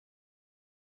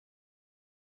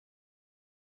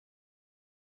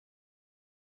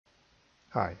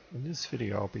Hi, in this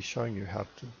video I'll be showing you how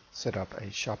to set up a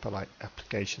Sharperlight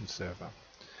application server.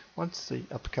 Once the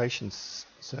application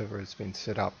server has been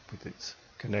set up with its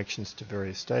connections to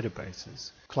various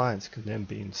databases, clients can then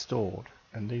be installed,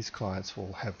 and these clients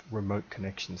will have remote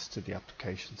connections to the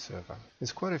application server.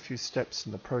 There's quite a few steps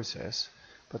in the process,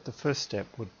 but the first step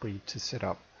would be to set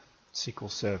up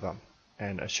SQL Server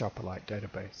and a Sharperlight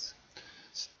database.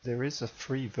 There is a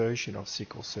free version of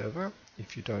SQL Server.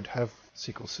 If you don't have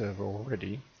SQL Server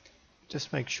already,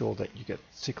 just make sure that you get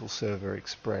SQL Server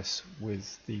Express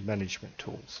with the management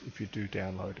tools if you do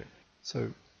download it. So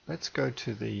let's go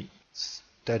to the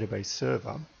database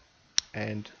server,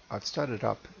 and I've started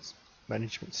up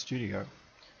Management Studio.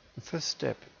 The first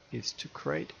step is to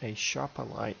create a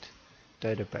Sharperlight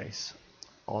database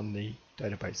on the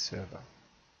database server.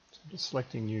 So I'm just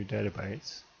selecting New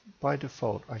Database. By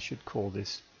default, I should call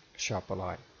this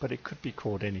Sharperlight, but it could be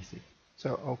called anything.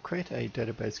 So I'll create a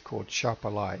database called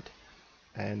Sharperlight,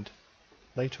 and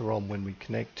later on when we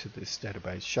connect to this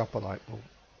database, Sharperlight will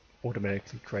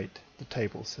automatically create the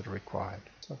tables that are required.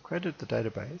 So I've created the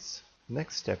database. The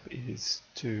next step is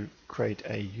to create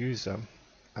a user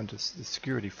under the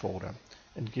security folder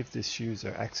and give this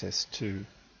user access to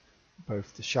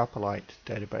both the Sharperlight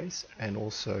database and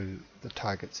also the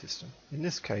target system. In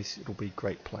this case, it'll be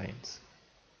Great Plains.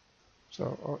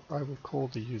 So I will call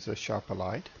the user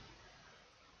Sharperlight,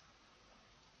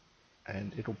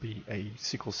 and it'll be a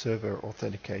SQL Server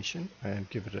authentication, and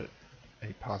give it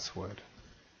a password.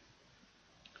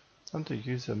 Under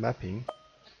user mapping,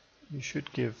 you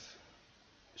should give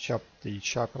the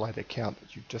Sharperlight account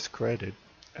that you've just created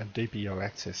a DBO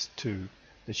access to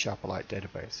the Sharperlight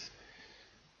database.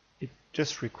 It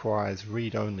just requires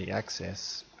read-only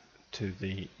access to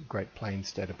the Great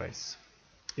Plains database.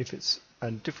 If it's a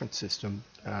different system,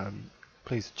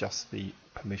 please adjust the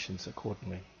permissions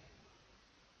accordingly.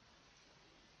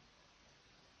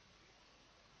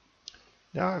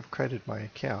 Now I've created my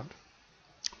account,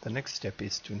 the next step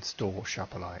is to install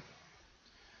Sharperlight.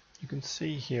 You can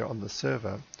see here on the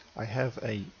server I have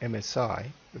a MSI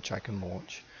which I can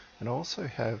launch, and I also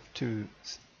have two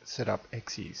setup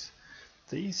exes.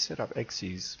 These setup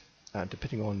exes,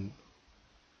 depending on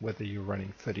whether you're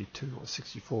running 32 or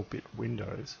 64-bit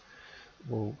Windows,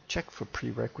 will check for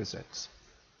prerequisites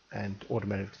and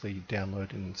automatically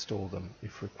download and install them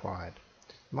if required.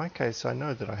 In my case, I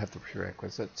know that I have the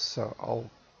prerequisites, so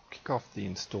I'll kick off the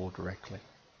install directly.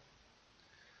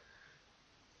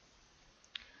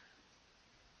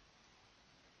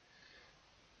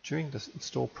 During the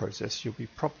install process, you'll be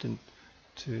prompted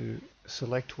to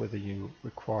select whether you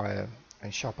require a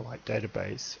Sharperlight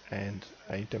database and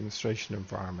a demonstration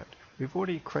environment. We've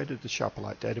already created the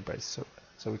Sharperlight database,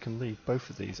 so we can leave both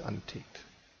of these unticked.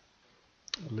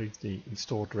 I'll leave the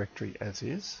install directory as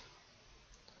is,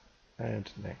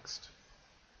 and next.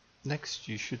 Next,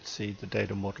 you should see the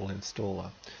data model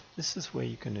installer. This is where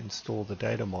you can install the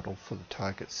data model for the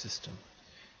target system.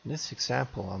 In this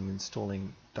example, I'm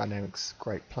installing Dynamics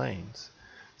Great Plains,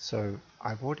 so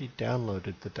I've already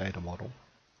downloaded the data model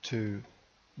to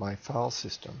my file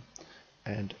system,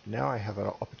 and now I have an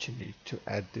opportunity to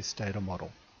add this data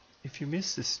model. If you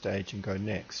miss this stage and go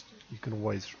next, you can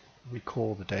always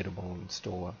recall the data model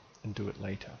installer and do it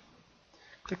later.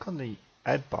 Click on the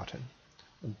Add button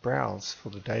and browse for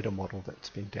the data model that's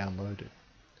been downloaded.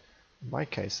 In my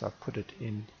case, I've put it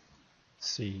in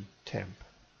C temp.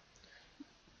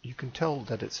 You can tell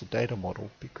that it's a data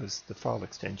model because the file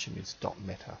extension is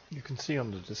 .meta. You can see on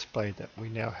the display that we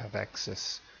now have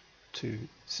access to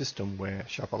system where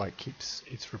Sharperlight keeps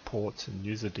its reports and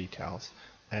user details,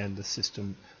 and the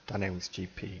system Dynamics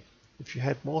GP. If you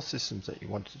had more systems that you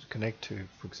wanted to connect to,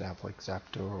 for example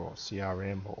Exaptor or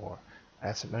CRM or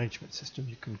asset management system,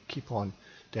 you can keep on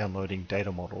downloading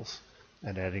data models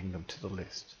and adding them to the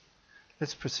list.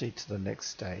 Let's proceed to the next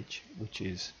stage, which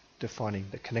is defining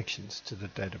the connections to the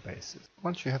databases.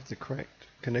 Once you have the correct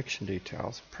connection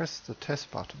details, press the test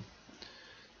button.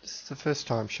 This is the first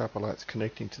time Sharperlight's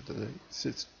connecting to the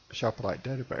Sharperlight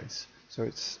database, so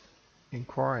it's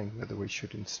inquiring whether we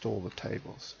should install the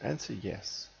tables. Answer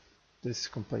yes. This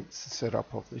completes the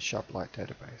setup of the Sharperlight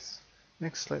database.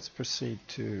 Next, let's proceed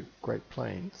to Great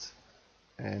Plains,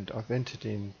 and I've entered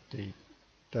in the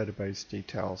database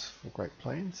details for Great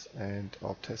Plains, and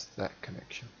I'll test that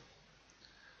connection.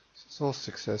 So it's all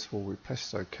successful. We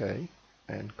press OK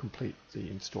and complete the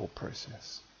install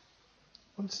process.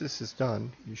 Once this is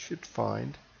done, you should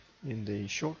find in the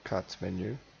Shortcuts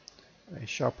menu a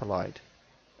Sharperlight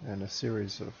and a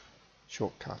series of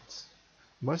shortcuts.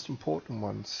 The most important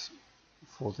ones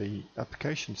for the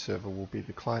application server will be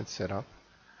the client setup,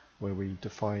 where we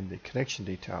define the connection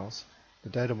details, the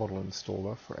data model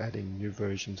installer for adding new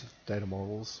versions of data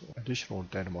models, or additional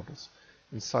data models,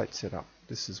 and site setup.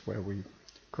 This is where we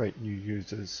create new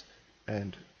users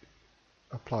and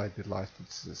apply the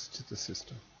licenses to the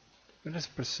system. Let us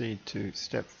proceed to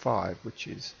step 5, which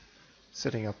is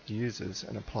setting up the users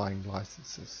and applying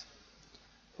licenses.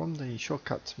 From the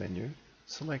Shortcuts menu,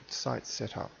 select Site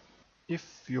Setup.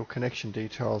 If your connection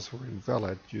details were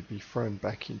invalid, you'd be thrown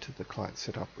back into the Client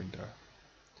Setup window.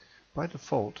 By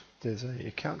default, there's an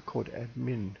account called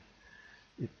Admin.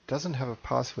 It doesn't have a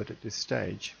password at this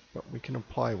stage, but we can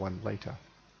apply one later.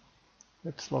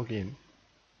 Let's log in,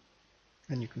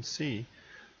 and you can see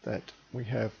that we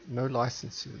have no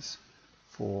licenses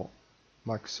for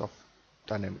Microsoft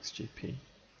Dynamics GP.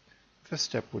 First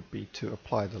step would be to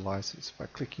apply the license by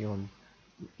clicking on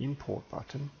the Import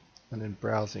button and then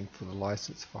browsing for the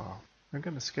license file. I'm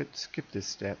going to skip this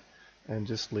step and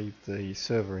just leave the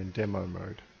server in demo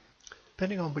mode.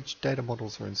 Depending on which data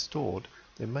models are installed,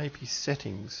 there may be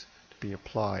settings to be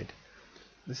applied.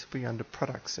 This will be under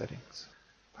Product Settings.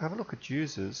 If I have a look at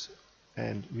Users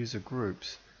and User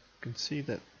Groups, you can see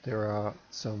that there are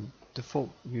some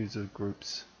default user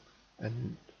groups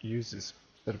and users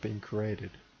that have been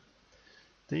created.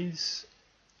 These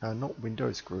are not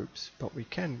Windows groups, but we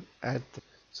can add them.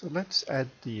 So let's add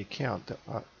the account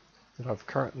that I've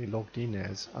currently logged in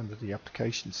as under the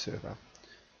application server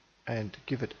and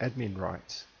give it admin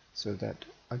rights so that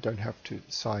I don't have to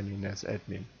sign in as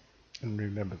admin and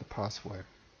remember the password.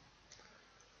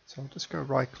 So I'll just go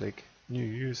right click, New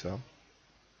User,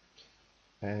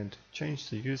 and change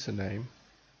the username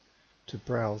to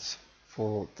browse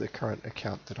for the current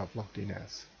account that I've logged in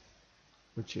as,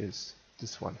 which is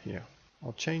this one here.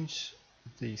 I'll change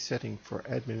the setting for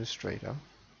administrator,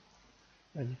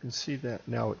 and you can see that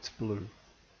now it's blue.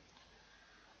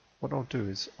 What I'll do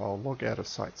is I'll log out of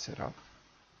Site Setup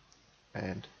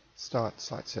and start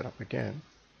Site Setup again,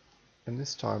 and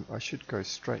this time I should go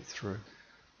straight through.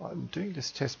 I'm doing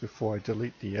this test before I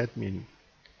delete the admin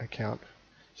account,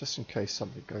 just in case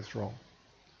something goes wrong.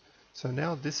 So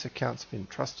now this account's been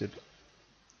trusted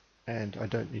and I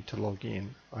don't need to log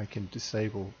in. I can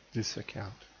disable this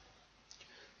account.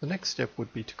 The next step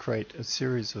would be to create a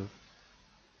series of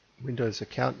Windows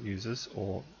account users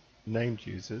or named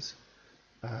users,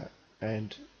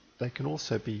 and they can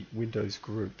also be Windows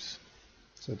groups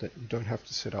so that you don't have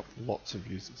to set up lots of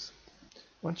users.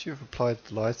 Once you've applied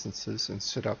the licenses and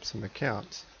set up some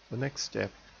accounts, the next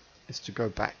step is to go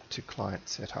back to Client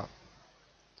Setup.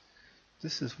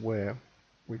 This is where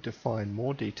we define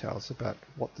more details about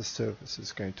what the service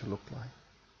is going to look like.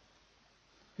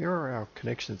 Here are our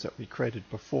connections that we created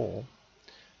before,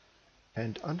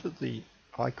 and under the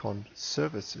icon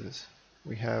Services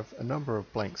we have a number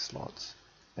of blank slots,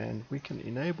 and we can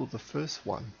enable the first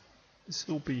one. This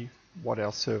will be what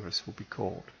our service will be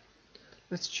called.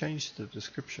 Let's change the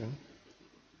description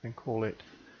and call it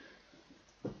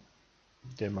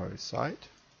Demo Site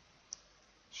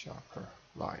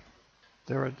Sharperlight.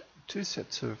 There are two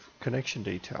sets of connection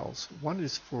details. One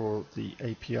is for the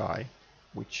API,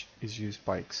 which is used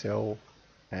by Excel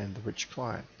and the rich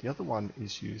client. The other one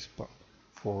is used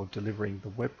for delivering the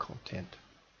web content.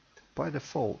 By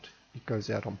default, it goes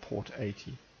out on port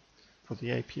 80. For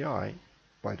the API,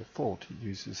 by default, it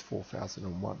uses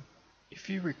 4001. If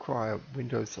you require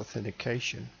Windows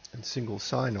Authentication and single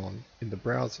sign-on in the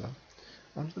browser,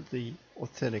 under the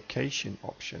Authentication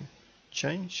option,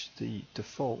 change the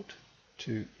default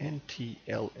to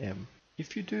NTLM.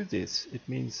 If you do this, it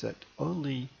means that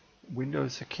only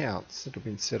Windows accounts that have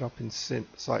been set up in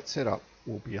Site Setup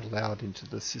will be allowed into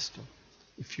the system.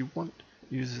 If you want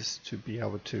users to be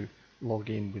able to log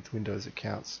in with Windows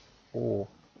accounts or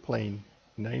plain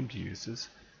named users,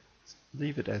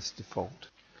 leave it as default.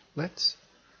 Let's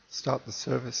start the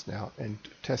service now and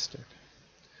test it.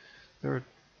 There are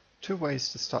two ways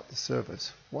to start the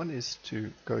service. One is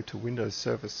to go to Windows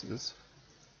Services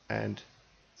and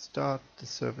start the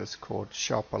service called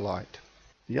Sharperlight.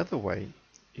 The other way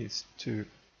is to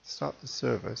start the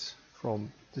service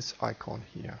from this icon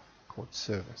here called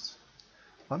Service.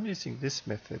 I'm using this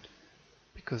method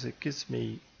because it gives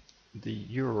me the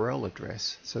URL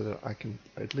address so that I can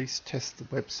at least test the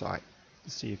website to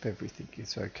see if everything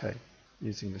is okay.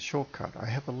 Using the shortcut, I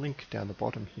have a link down the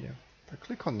bottom here. If I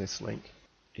click on this link,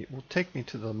 it will take me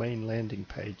to the main landing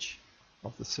page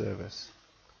of the service.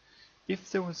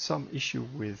 If there was some issue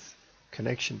with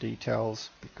connection details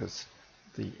because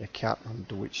the account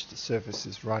under which the service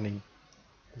is running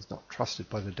is not trusted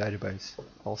by the database,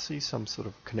 I'll see some sort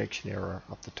of connection error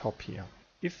up the top here.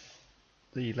 If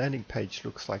the landing page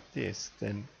looks like this,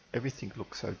 then everything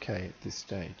looks okay at this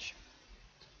stage.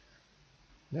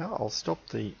 Now I'll stop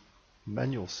the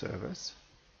manual service,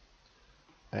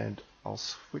 and I'll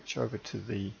switch over to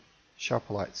the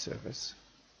Sharperlight service,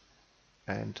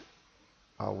 and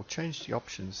I will change the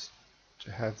options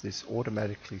to have this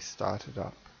automatically started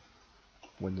up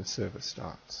when the service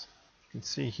starts. You can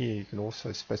see here you can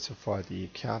also specify the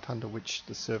account under which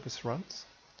the service runs.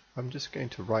 I'm just going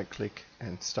to right click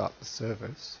and start the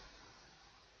service,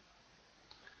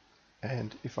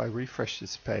 and if I refresh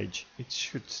this page it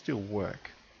should still work,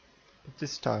 but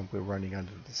this time we're running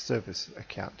under the service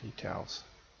account details,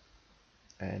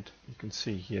 and you can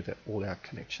see here that all our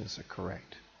connections are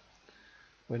correct.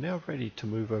 We're now ready to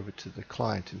move over to the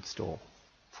client install.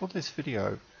 For this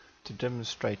video, to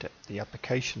demonstrate the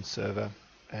application server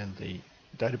and the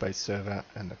database server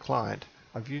and the client,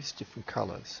 I've used different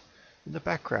colors. In the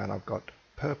background I've got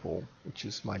purple, which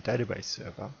is my database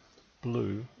server,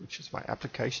 blue, which is my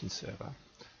application server,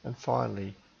 and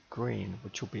finally green,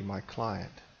 which will be my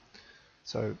client.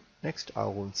 So next I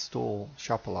will install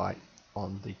Sharperlight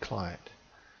on the client.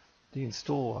 The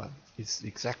installer is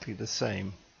exactly the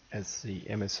same as the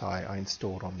MSI I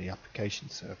installed on the application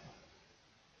server.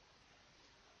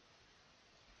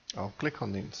 I'll click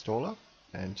on the installer,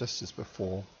 and just as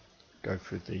before, go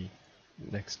through the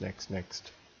next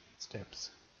steps.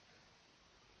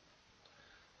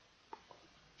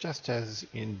 Just as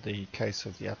in the case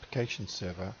of the application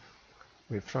server,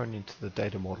 we've thrown into the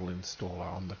data model installer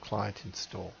on the client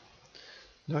install.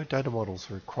 No data models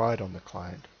are required on the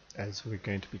client, as we're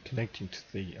going to be connecting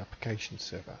to the application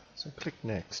server. So click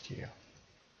Next here.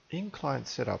 In client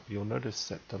setup, you'll notice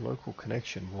that the local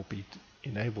connection will be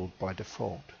enabled by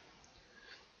default.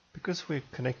 Because we're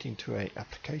connecting to an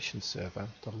application server,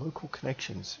 the local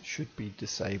connections should be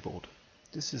disabled.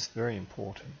 This is very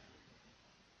important.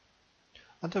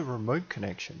 Under remote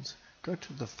connections, go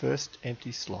to the first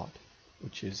empty slot,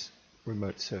 which is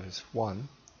remote service 1,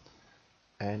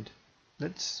 and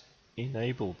let's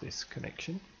enable this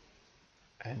connection.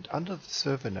 And under the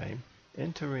server name,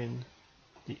 enter in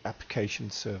the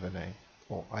application server name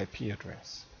or IP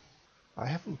address. I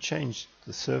haven't changed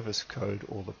the service code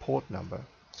or the port number,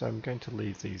 so I'm going to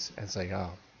leave these as they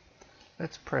are.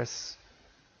 Let's press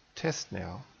test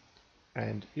now,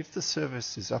 and if the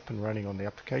service is up and running on the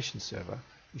application server,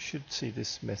 you should see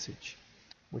this message,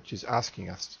 which is asking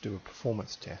us to do a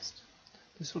performance test.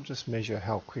 This will just measure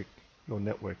how quick your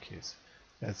network is,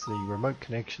 as the remote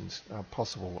connections are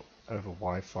possible over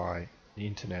Wi-Fi, the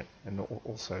internet, and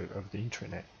also over the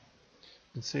intranet.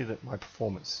 You can see that my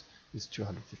performance is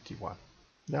 251.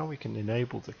 Now we can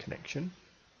enable the connection,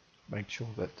 make sure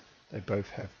that they both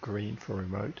have green for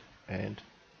remote and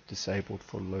disabled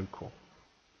for local.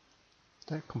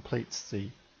 That completes the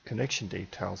connection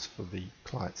details for the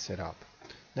client setup.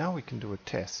 Now we can do a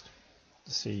test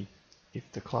to see if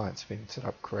the client's been set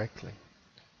up correctly.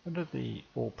 Under the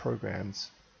All Programs,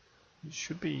 there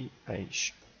should be a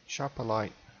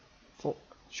Sharperlight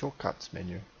shortcuts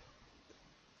menu,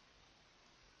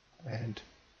 and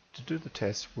to do the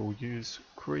test we'll use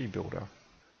Query Builder.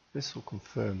 This will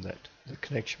confirm that the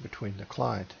connection between the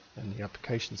client and the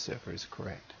application server is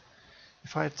correct.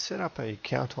 If I had set up an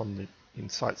account in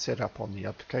Site Setup on the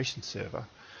application server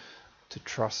to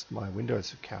trust my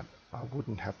Windows account, I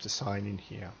wouldn't have to sign in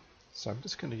here. So I'm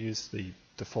just going to use the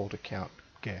default account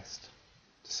guest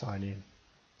to sign in.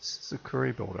 This is the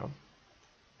Query Builder,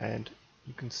 and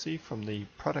you can see from the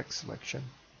product selection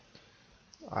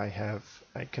I have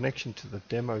a connection to the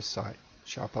demo site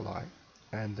Sharperlight,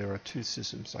 and there are two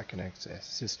systems I can access,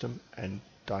 System and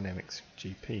Dynamics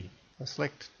GP. If I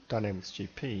select Dynamics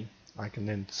GP, I can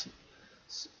then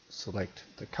select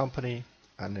the company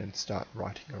and then start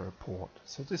writing a report.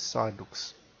 So this side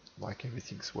looks like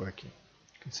everything's working.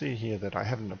 You can see here that I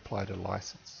haven't applied a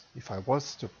license. If I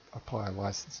was to apply a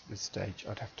license at this stage,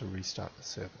 I'd have to restart the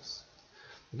service.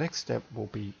 The next step will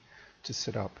be to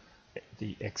set up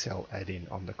the Excel add-in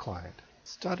on the client.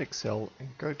 Start Excel and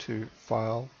go to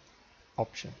File,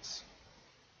 Options.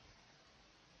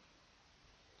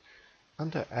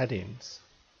 Under Add-ins,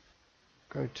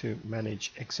 go to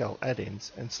Manage Excel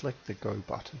Add-ins and select the Go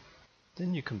button.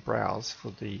 Then you can browse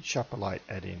for the Sharperlight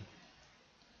add-in.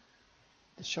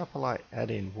 The Sharperlight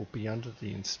add-in will be under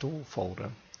the Install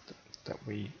folder that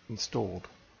we installed.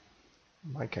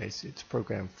 In my case, it's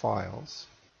Program Files,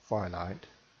 Firelight,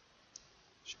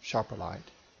 Sharperlight,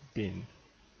 Bin,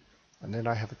 and then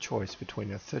I have a choice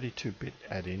between a 32-bit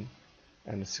add-in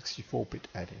and a 64-bit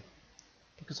add-in.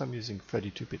 Because I'm using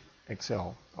 32-bit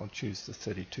Excel, I'll choose the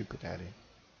 32-bit add-in.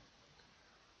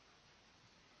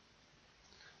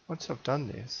 Once I've done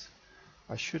this,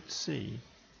 I should see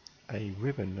a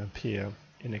ribbon appear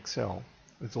in Excel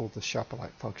with all the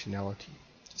Sharperlight functionality.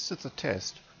 Just as a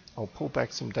test, I'll pull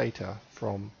back some data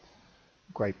from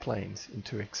Great Plains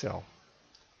into Excel.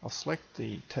 I'll select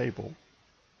the table,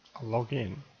 I'll log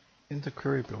in. In the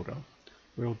Query Builder,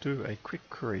 we'll do a quick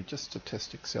query just to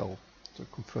test Excel to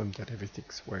confirm that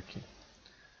everything's working.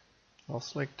 I'll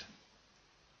select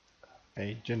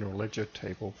a general ledger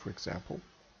table, for example,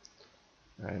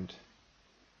 and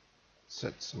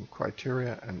set some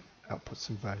criteria and output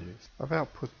some values. I've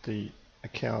output the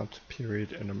account,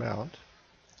 period, and amount.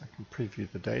 I can preview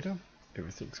the data.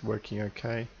 Everything's working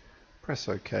okay. Press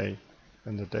OK,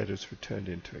 and the data is returned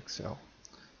into Excel.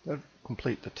 That'll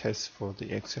complete the test for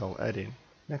the Excel add-in.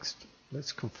 Next,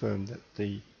 let's confirm that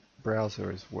the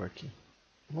browser is working.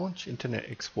 Launch Internet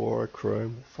Explorer,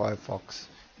 Chrome, Firefox.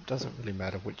 It doesn't really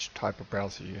matter which type of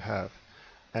browser you have.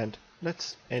 And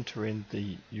let's enter in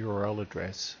the URL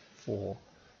address for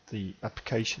the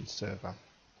application server.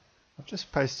 I've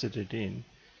just pasted it in.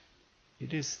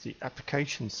 It is the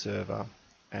application server,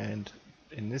 and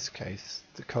in this case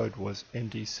the code was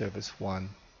mdservice1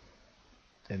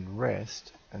 then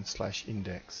rest and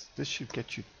 /index. This should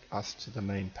get us to the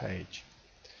main page.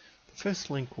 The first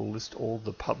link will list all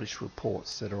the published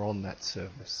reports that are on that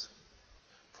service.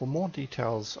 For more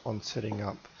details on setting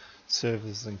up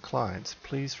servers and clients,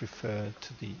 please refer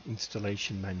to the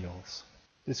installation manuals.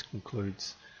 This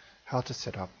concludes how to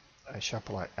set up a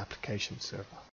Sharperlight application server.